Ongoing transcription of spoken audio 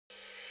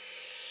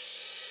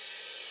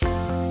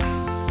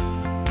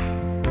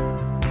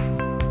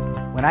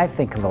When I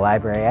think of a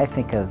library, I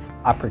think of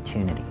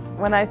opportunity.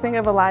 When I think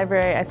of a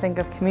library, I think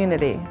of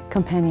community.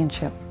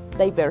 Companionship.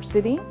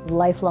 Diversity.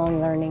 Lifelong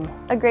learning.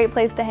 A great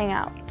place to hang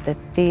out. The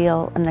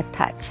feel and the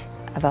touch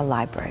of a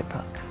library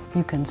book.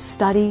 You can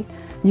study,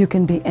 you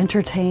can be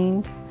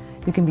entertained,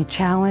 you can be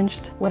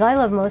challenged. What I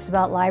love most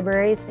about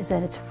libraries is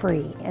that it's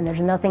free, and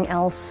there's nothing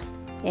else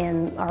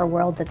in our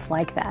world that's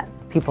like that.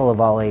 People of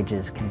all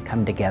ages can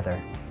come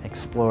together,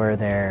 explore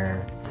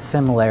their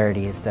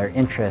similarities, their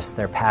interests,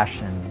 their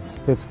passions.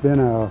 It's been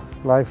a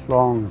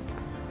lifelong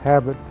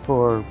habit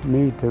for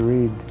me to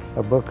read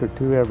a book or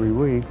two every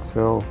week,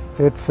 so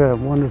it's a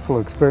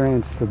wonderful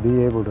experience to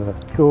be able to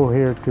go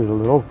here to the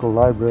local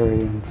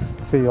library and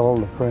see all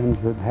the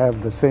friends that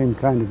have the same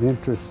kind of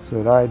interests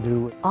that I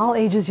do. All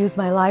ages use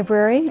my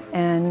library,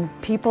 and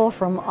people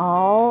from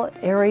all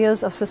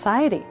areas of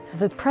society.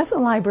 The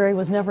present library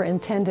was never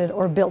intended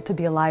or built to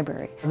be a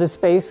library. The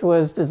space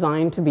was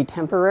designed to be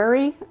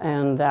temporary,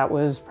 and that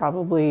was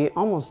probably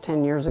almost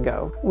 10 years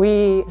ago.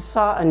 We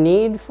saw a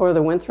need for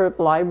the Winthrop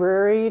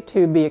Library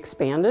to be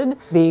expanded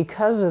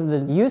because of the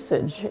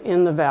usage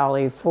in the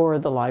valley for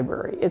the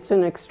library. It's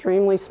an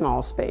extremely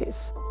small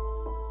space.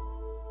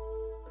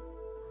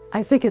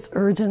 I think it's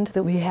urgent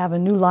that we have a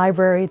new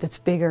library that's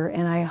bigger,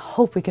 and I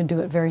hope we can do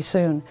it very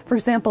soon. For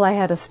example, I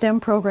had a STEM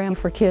program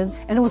for kids,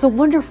 and it was a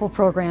wonderful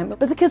program,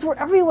 but the kids were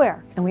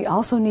everywhere. And we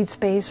also need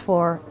space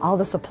for all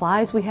the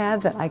supplies we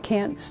have that I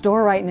can't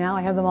store right now.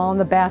 I have them all in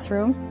the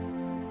bathroom.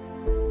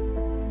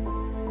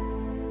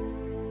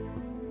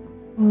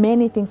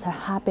 Many things are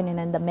happening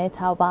in the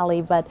Methow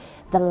Valley, but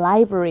the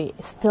library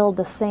is still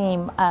the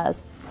same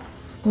as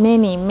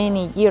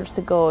many years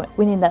ago.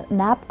 We need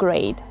an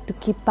upgrade to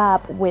keep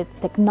up with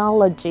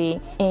technology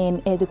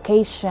and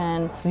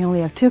education. We only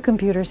have 2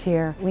 computers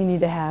here. We need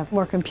to have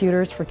more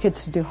computers for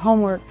kids to do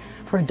homework,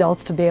 for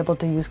adults to be able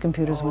to use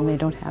computers when they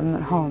don't have them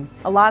at home.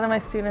 A lot of my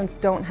students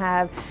don't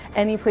have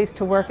any place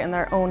to work in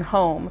their own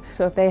home,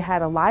 so if they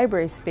had a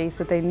library space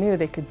that they knew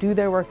they could do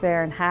their work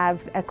there and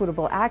have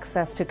equitable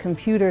access to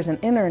computers and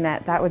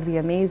internet, that would be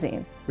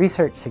amazing.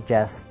 Research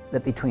suggests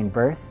that between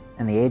birth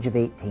and the age of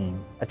 18,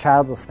 a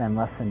child will spend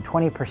less than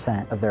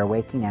 20% of their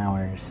waking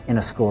hours in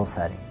a school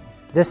setting.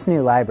 This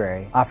new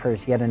library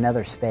offers yet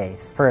another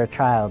space for a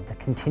child to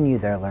continue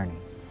their learning.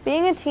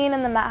 Being a teen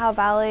in the Methow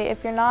Valley,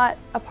 if you're not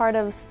a part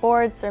of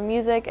sports or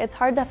music, it's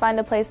hard to find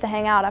a place to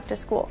hang out after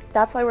school.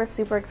 That's why we're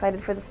super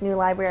excited for this new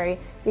library,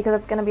 because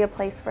it's going to be a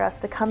place for us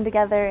to come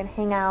together and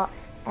hang out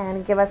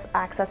and give us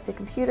access to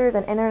computers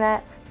and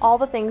internet, all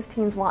the things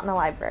teens want in a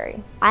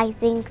library. I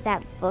think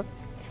that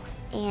books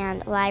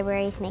and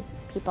libraries make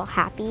people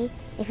happy.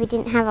 If we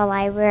didn't have a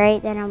library,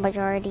 then a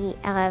majority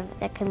of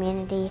the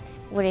community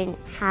wouldn't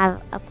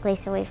have a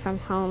place away from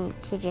home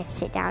to just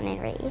sit down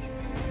and read.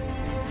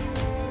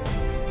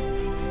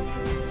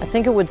 I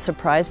think it would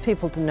surprise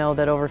people to know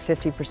that over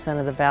 50%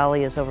 of the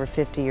valley is over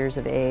 50 years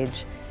of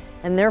age,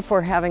 and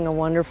therefore having a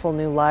wonderful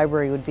new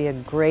library would be a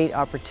great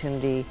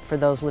opportunity for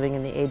those living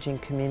in the aging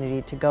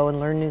community to go and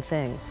learn new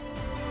things.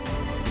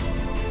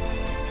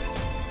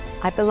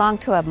 I belong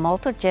to a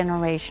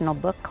multi-generational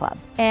book club,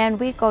 and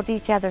we go to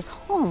each other's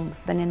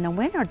homes, and in the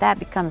winter that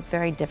becomes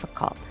very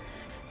difficult.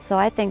 So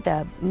I think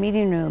the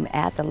meeting room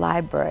at the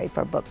library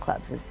for book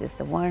clubs is just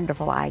a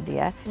wonderful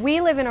idea.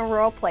 We live in a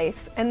rural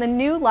place, and the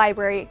new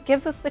library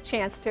gives us the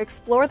chance to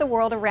explore the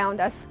world around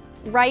us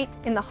right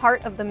in the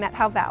heart of the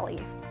Methow Valley.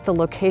 The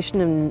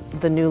location in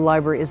the new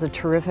library is a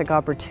terrific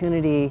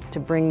opportunity to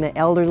bring the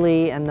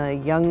elderly and the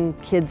young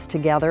kids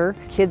together.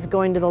 Kids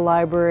going to the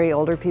library,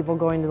 older people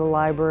going to the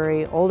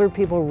library, older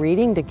people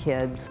reading to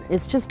kids.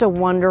 It's just a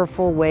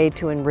wonderful way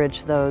to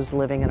enrich those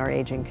living in our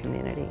aging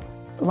community.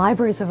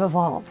 Libraries have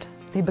evolved.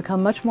 They've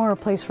become much more a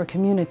place for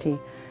community,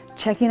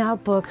 checking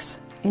out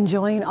books,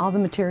 enjoying all the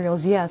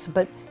materials, yes,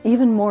 but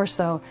even more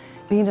so,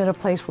 being at a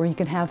place where you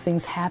can have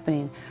things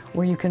happening,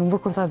 where you can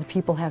work with other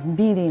people, have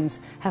meetings,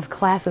 have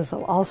classes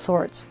of all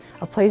sorts,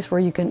 a place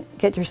where you can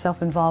get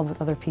yourself involved with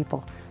other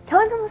people.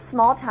 Coming from a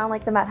small town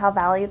like the Methow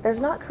Valley, there's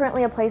not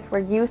currently a place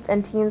where youth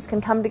and teens can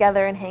come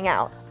together and hang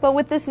out. But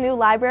with this new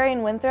library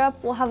in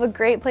Winthrop, we'll have a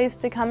great place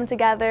to come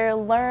together,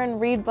 learn,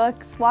 read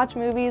books, watch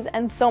movies,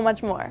 and so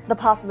much more. The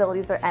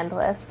possibilities are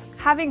endless.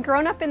 Having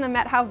grown up in the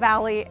Methow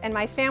Valley and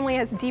my family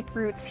has deep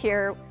roots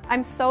here,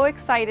 I'm so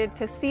excited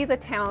to see the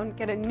town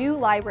get a new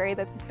library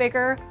that's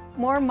bigger,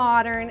 more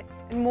modern,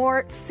 and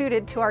more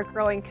suited to our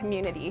growing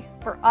community,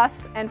 for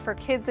us and for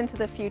kids into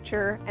the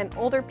future, and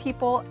older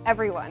people,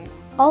 everyone.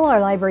 All our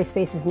library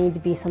spaces need to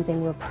be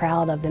something we're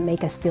proud of, that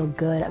make us feel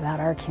good about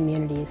our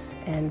communities,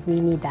 and we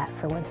need that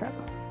for Winthrop.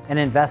 An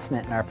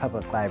investment in our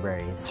public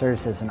libraries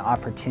serves as an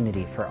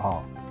opportunity for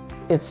all.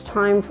 It's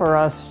time for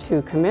us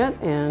to commit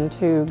and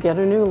to get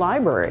a new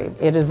library.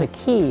 It is a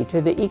key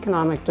to the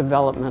economic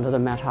development of the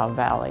Methow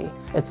Valley.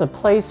 It's a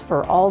place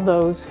for all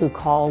those who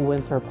call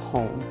Winthrop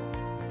home.